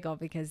I giggle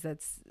because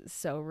that's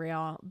so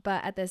real.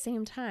 But at the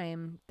same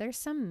time, there's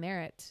some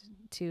merit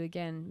to,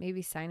 again,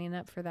 maybe signing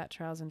up for that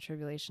trials and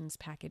tribulations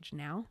package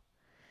now,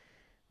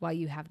 while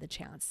you have the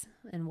chance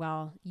and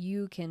while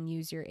you can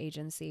use your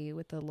agency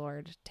with the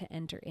Lord to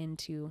enter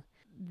into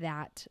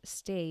that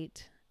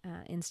state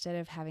instead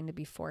of having to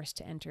be forced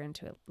to enter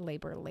into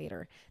labor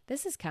later.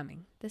 This is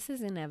coming. This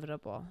is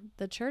inevitable.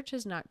 The church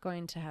is not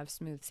going to have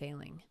smooth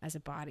sailing as a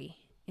body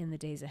in the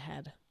days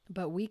ahead,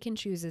 but we can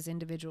choose as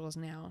individuals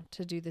now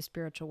to do the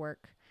spiritual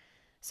work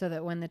so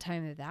that when the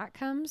time of that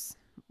comes,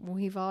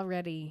 we've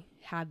already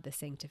had the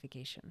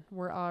sanctification.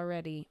 We're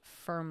already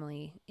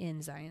firmly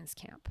in Zion's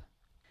camp.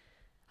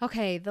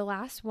 Okay, the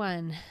last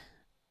one.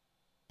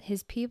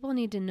 His people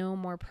need to know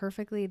more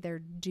perfectly their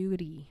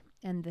duty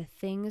and the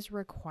things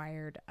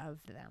required of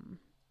them.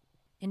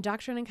 In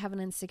Doctrine and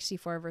Covenants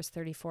 64, verse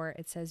 34,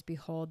 it says,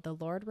 "Behold, the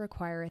Lord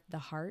requireth the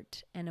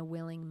heart and a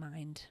willing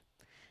mind,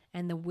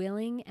 and the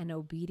willing and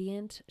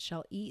obedient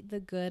shall eat the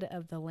good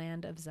of the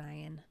land of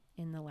Zion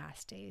in the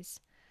last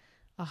days."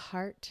 A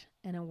heart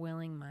and a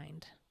willing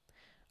mind.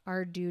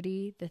 Our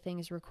duty, the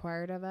things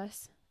required of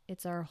us,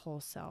 it's our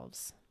whole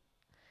selves.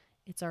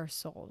 It's our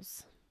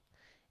souls.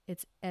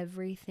 It's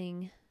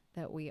everything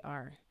that we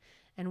are.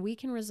 And we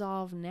can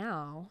resolve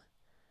now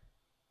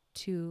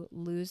to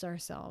lose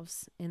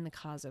ourselves in the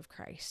cause of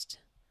Christ,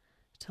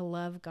 to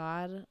love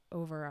God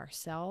over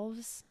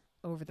ourselves,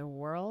 over the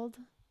world,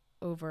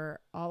 over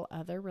all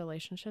other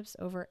relationships,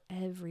 over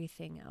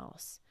everything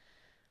else.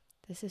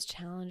 This is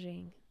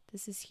challenging.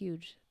 This is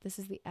huge. This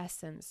is the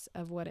essence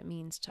of what it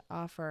means to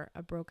offer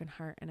a broken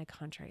heart and a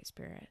contrite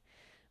spirit,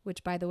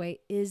 which, by the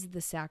way, is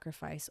the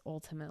sacrifice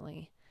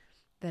ultimately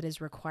that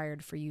is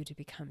required for you to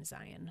become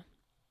Zion.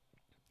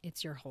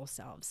 It's your whole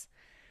selves.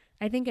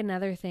 I think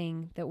another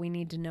thing that we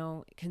need to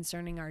know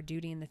concerning our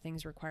duty and the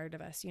things required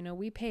of us,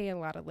 we pay a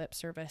lot of lip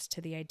service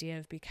to the idea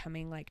of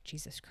becoming like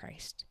Jesus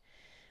Christ.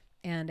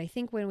 And I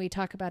think when we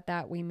talk about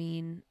that, we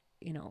mean,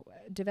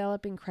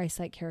 developing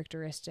Christ-like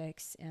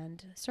characteristics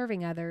and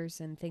serving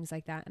others and things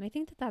like that. And I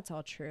think that that's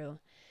all true.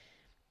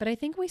 But I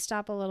think we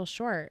stop a little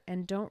short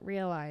and don't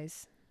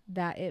realize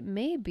that it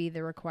may be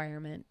the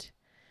requirement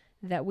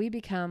that we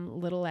become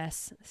little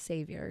less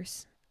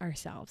saviors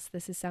ourselves.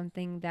 This is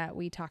something that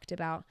we talked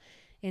about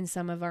in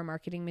some of our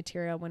marketing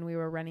material when we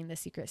were running the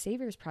Secret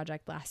Saviors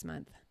Project last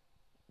month,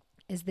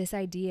 is this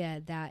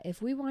idea that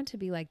if we want to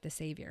be like the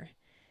Savior,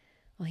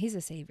 well, he's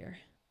a Savior.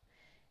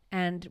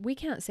 And we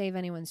can't save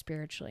anyone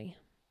spiritually.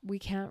 We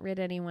can't rid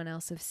anyone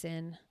else of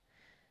sin.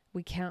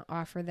 We can't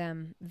offer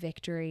them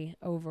victory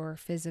over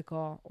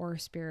physical or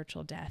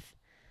spiritual death.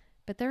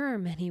 But there are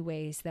many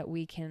ways that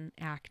we can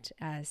act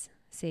as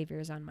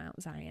saviors on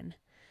Mount Zion.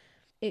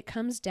 It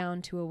comes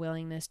down to a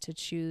willingness to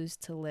choose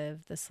to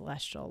live the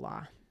celestial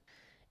law.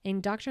 In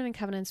Doctrine and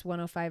Covenants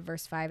 105,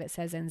 verse 5, it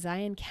says, "And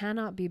Zion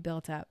cannot be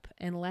built up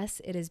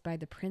unless it is by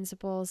the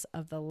principles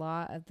of the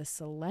law of the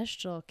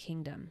celestial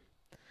kingdom.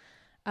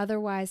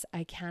 Otherwise,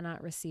 I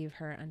cannot receive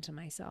her unto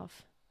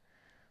myself."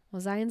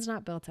 Well, Zion's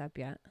not built up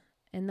yet.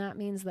 And that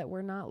means that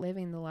we're not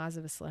living the laws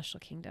of a celestial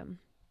kingdom.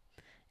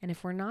 And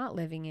if we're not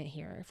living it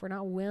here, if we're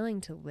not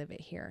willing to live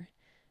it here,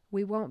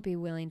 we won't be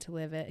willing to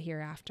live it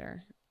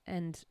hereafter.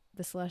 And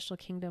the celestial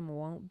kingdom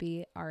won't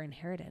be our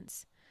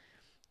inheritance.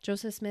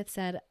 Joseph Smith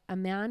said, "A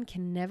man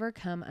can never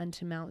come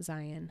unto Mount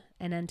Zion,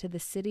 and unto the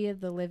city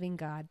of the living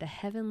God, the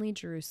heavenly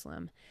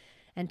Jerusalem,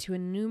 and to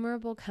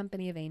innumerable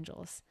company of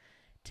angels,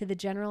 to the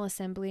general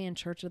assembly and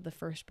church of the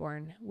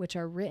firstborn, which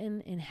are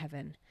written in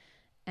heaven,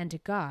 and to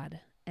God,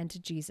 and to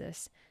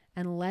Jesus,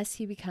 unless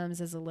he becomes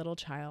as a little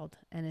child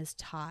and is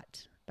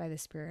taught by the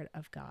Spirit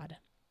of God."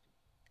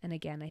 And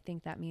again, I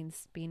think that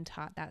means being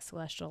taught that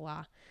celestial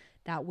law,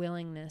 that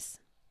willingness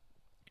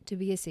to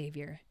be a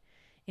savior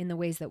in the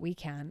ways that we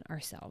can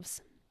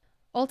ourselves.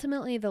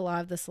 Ultimately, the law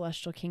of the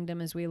celestial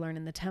kingdom, as we learn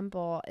in the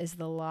temple, is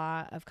the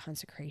law of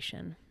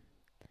consecration.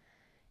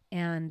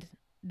 And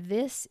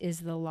this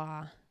is the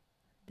law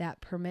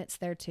that permits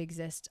there to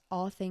exist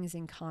all things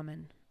in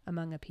common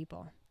among a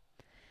people.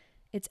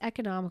 It's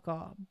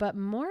economical, but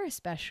more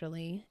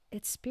especially,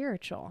 it's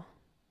spiritual.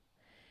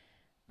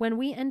 When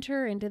we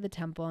enter into the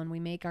temple and we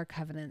make our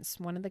covenants,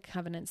 one of the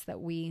covenants that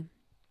we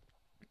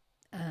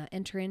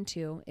enter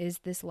into is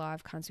this law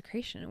of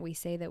consecration. We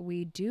say that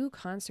we do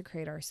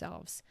consecrate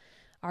ourselves,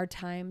 our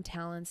time,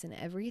 talents, and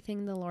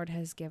everything the Lord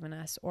has given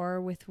us, or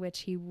with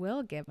which he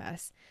will give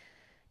us,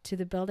 to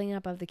the building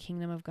up of the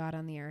kingdom of God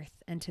on the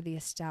earth and to the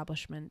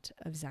establishment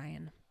of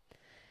Zion.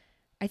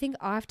 I think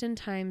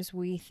oftentimes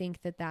we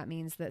think that that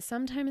means that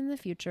sometime in the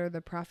future,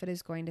 the prophet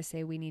is going to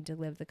say we need to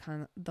live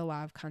the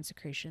law of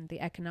consecration,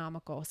 the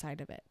economical side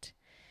of it,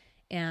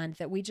 and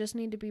that we just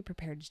need to be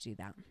prepared to do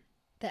that.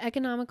 The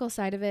economical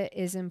side of it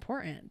is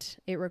important.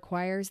 It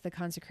requires the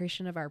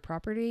consecration of our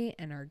property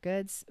and our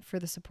goods for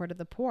the support of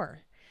the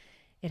poor.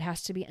 It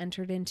has to be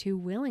entered into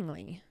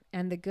willingly,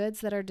 and the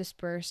goods that are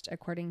dispersed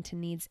according to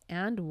needs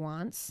and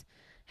wants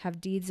have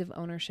deeds of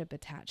ownership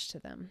attached to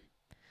them.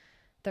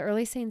 The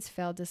early saints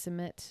failed to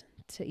submit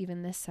to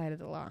even this side of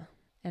the law,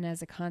 and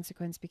as a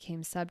consequence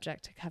became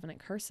subject to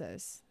covenant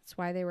curses. That's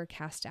why they were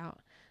cast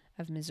out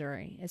of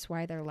Missouri. It's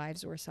why their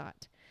lives were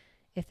sought.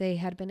 If they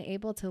had been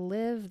able to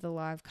live the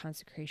law of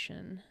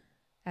consecration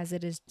as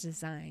it is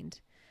designed,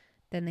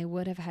 then they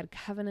would have had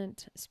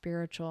covenant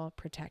spiritual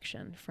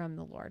protection from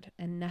the Lord,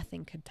 and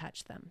nothing could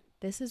touch them.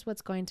 This is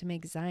what's going to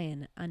make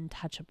Zion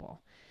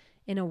untouchable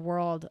in a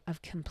world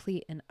of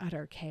complete and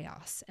utter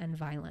chaos and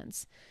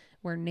violence,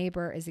 where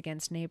neighbor is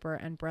against neighbor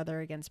and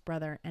brother against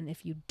brother. And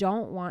if you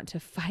don't want to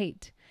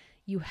fight,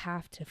 you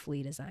have to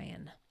flee to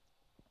Zion.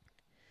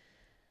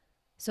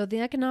 So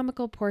the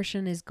economical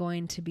portion is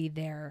going to be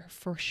there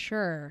for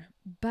sure,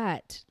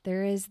 but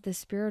there is the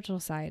spiritual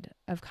side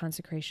of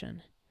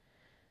consecration,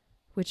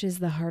 which is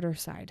the harder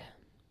side.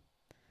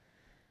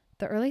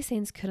 The early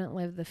saints couldn't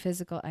live the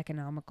physical,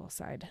 economical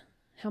side.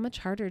 How much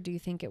harder do you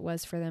think it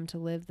was for them to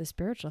live the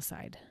spiritual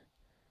side?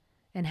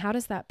 And how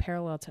does that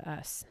parallel to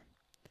us?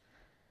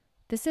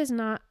 This is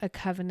not a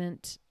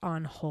covenant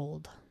on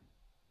hold.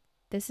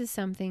 This is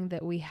something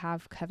that we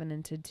have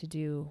covenanted to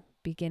do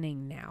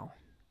beginning now.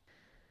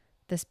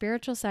 The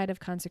spiritual side of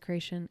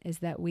consecration is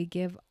that we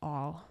give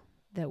all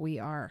that we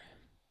are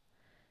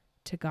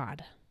to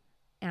God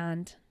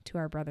and to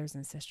our brothers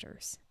and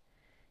sisters.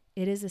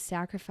 It is a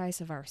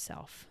sacrifice of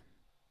ourself,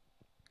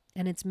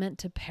 and it's meant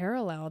to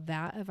parallel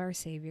that of our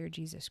Savior,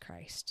 Jesus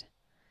Christ.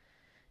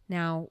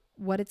 Now,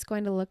 what it's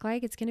going to look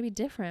like, it's going to be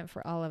different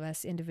for all of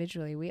us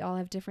individually. We all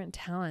have different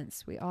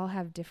talents. We all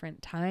have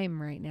different time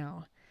right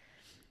now.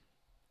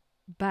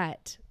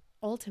 But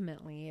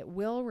ultimately, it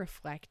will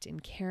reflect in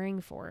caring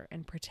for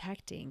and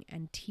protecting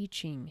and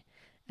teaching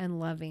and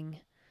loving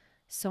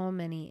so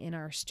many in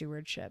our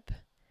stewardship,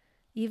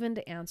 even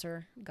to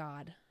answer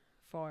God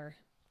for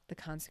the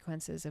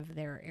consequences of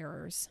their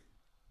errors.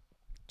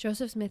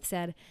 Joseph Smith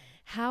said,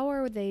 "How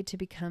are they to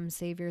become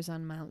saviors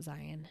on Mount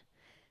Zion?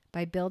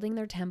 By building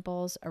their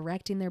temples,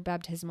 erecting their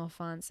baptismal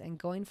fonts, and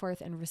going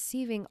forth and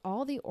receiving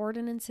all the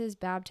ordinances,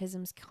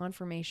 baptisms,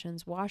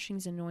 confirmations,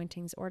 washings,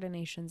 anointings,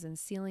 ordinations, and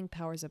sealing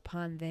powers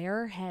upon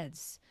their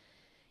heads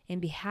in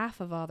behalf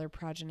of all their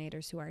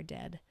progenitors who are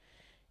dead,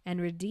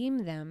 and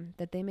redeem them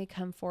that they may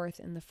come forth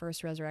in the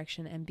first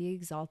resurrection and be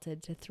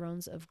exalted to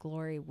thrones of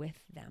glory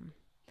with them.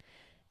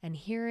 And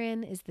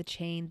herein is the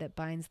chain that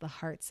binds the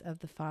hearts of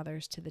the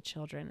fathers to the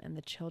children and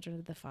the children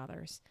of the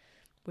fathers,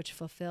 which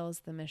fulfills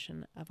the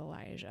mission of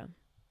Elijah."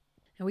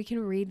 And we can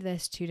read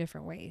this two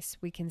different ways.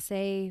 We can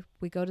say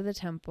we go to the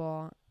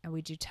temple and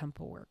we do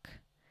temple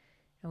work,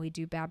 and we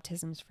do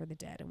baptisms for the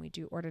dead, and we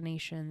do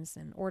ordinations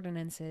and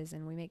ordinances,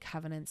 and we make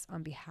covenants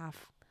on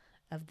behalf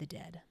of the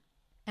dead.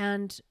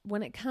 And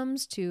when it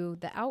comes to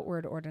the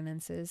outward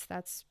ordinances,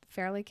 that's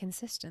fairly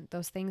consistent.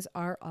 Those things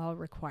are all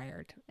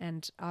required.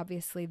 And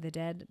obviously the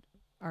dead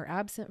are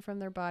absent from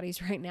their bodies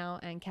right now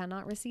and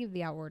cannot receive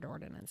the outward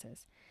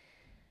ordinances.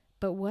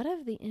 But what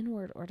of the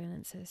inward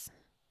ordinances?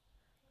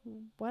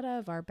 What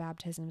of our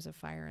baptisms of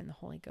fire in the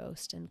Holy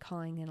Ghost and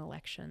calling and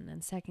election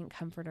and second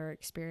comforter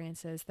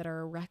experiences that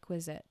are a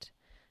requisite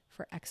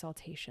for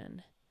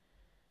exaltation?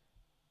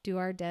 Do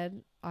our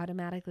dead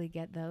automatically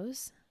get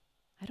those?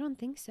 I don't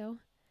think so.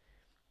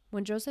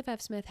 When Joseph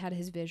F. Smith had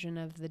his vision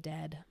of the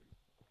dead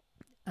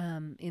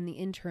in the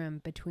interim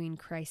between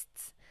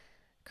Christ's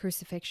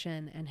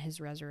crucifixion and his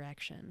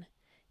resurrection,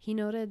 he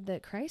noted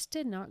that Christ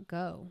did not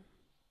go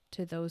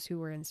to those who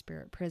were in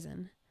spirit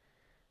prison,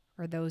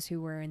 or those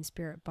who were in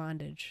spirit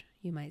bondage,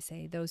 you might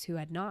say, those who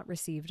had not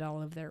received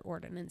all of their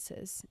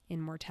ordinances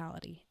in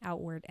mortality,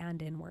 outward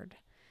and inward.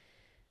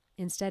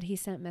 Instead, he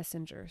sent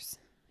messengers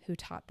who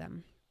taught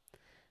them.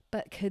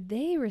 But could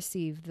they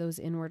receive those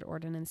inward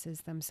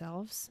ordinances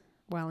themselves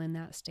while in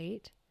that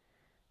state?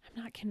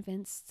 I'm not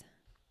convinced.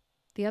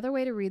 The other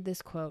way to read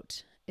this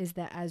quote is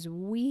that as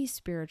we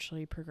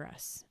spiritually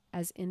progress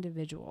as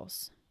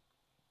individuals,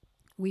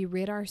 we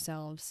rid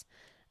ourselves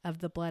of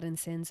the blood and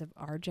sins of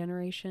our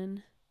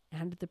generation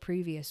and the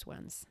previous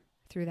ones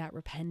through that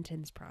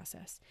repentance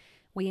process.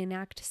 We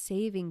enact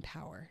saving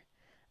power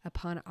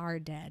upon our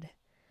dead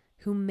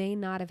who may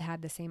not have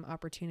had the same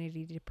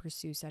opportunity to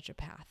pursue such a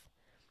path.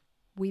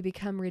 We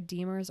become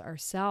redeemers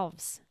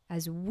ourselves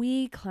as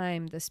we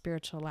climb the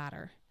spiritual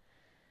ladder,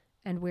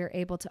 and we're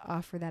able to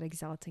offer that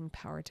exalting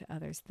power to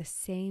others the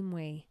same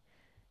way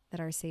that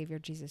our Savior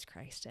Jesus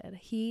Christ did.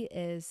 He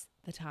is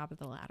the top of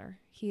the ladder.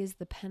 He is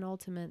the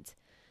penultimate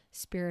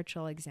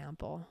spiritual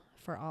example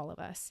for all of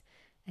us,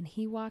 and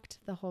he walked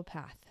the whole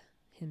path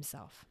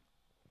himself.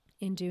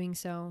 In doing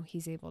so,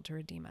 he's able to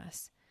redeem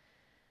us.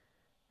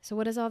 So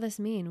what does all this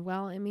mean?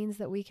 Well, it means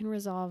that we can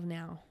resolve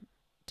now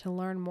to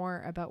learn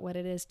more about what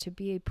it is to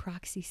be a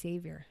proxy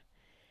savior,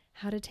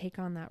 how to take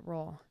on that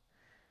role.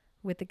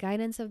 With the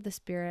guidance of the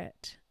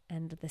Spirit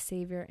and the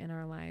Savior in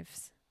our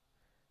lives,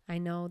 I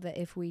know that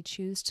if we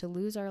choose to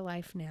lose our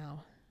life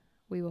now,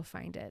 we will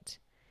find it.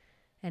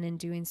 And in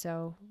doing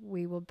so,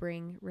 we will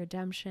bring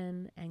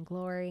redemption and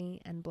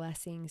glory and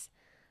blessings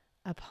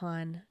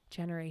upon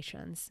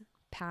generations,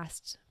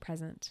 past,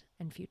 present,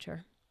 and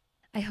future.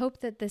 I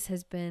hope that this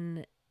has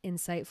been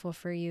insightful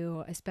for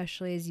you,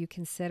 especially as you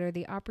consider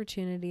the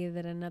opportunity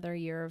that another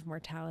year of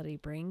mortality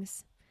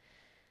brings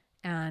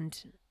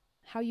and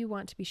how you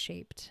want to be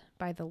shaped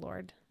by the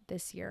Lord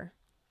this year.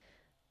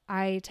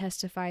 I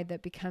testify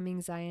that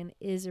becoming Zion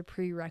is a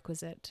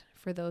prerequisite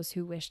for those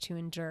who wish to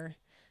endure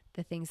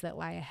the things that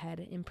lie ahead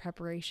in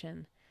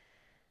preparation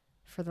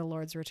for the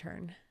Lord's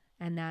return,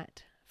 and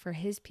that for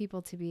his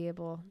people to be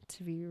able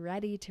to be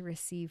ready to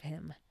receive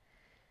him.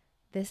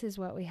 This is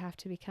what we have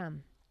to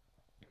become.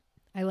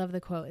 I love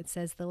the quote. It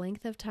says, "The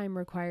length of time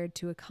required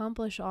to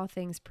accomplish all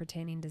things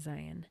pertaining to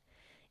Zion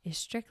is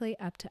strictly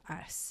up to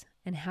us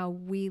and how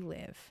we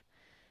live,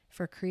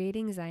 for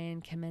creating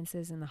Zion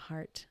commences in the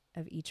heart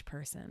of each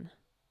person."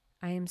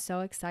 I am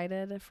so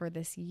excited for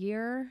this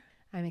year.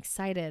 I'm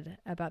excited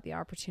about the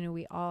opportunity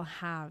we all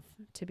have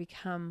to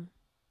become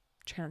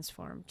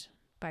transformed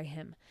by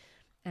him.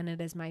 And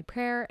it is my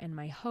prayer and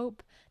my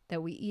hope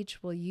that we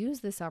each will use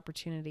this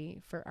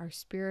opportunity for our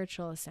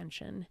spiritual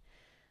ascension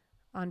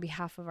on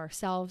behalf of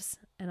ourselves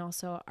and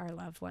also our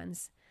loved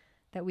ones,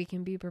 that we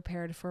can be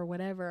prepared for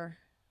whatever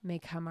may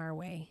come our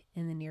way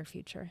in the near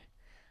future.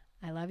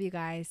 I love you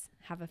guys.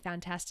 Have a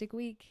fantastic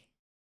week.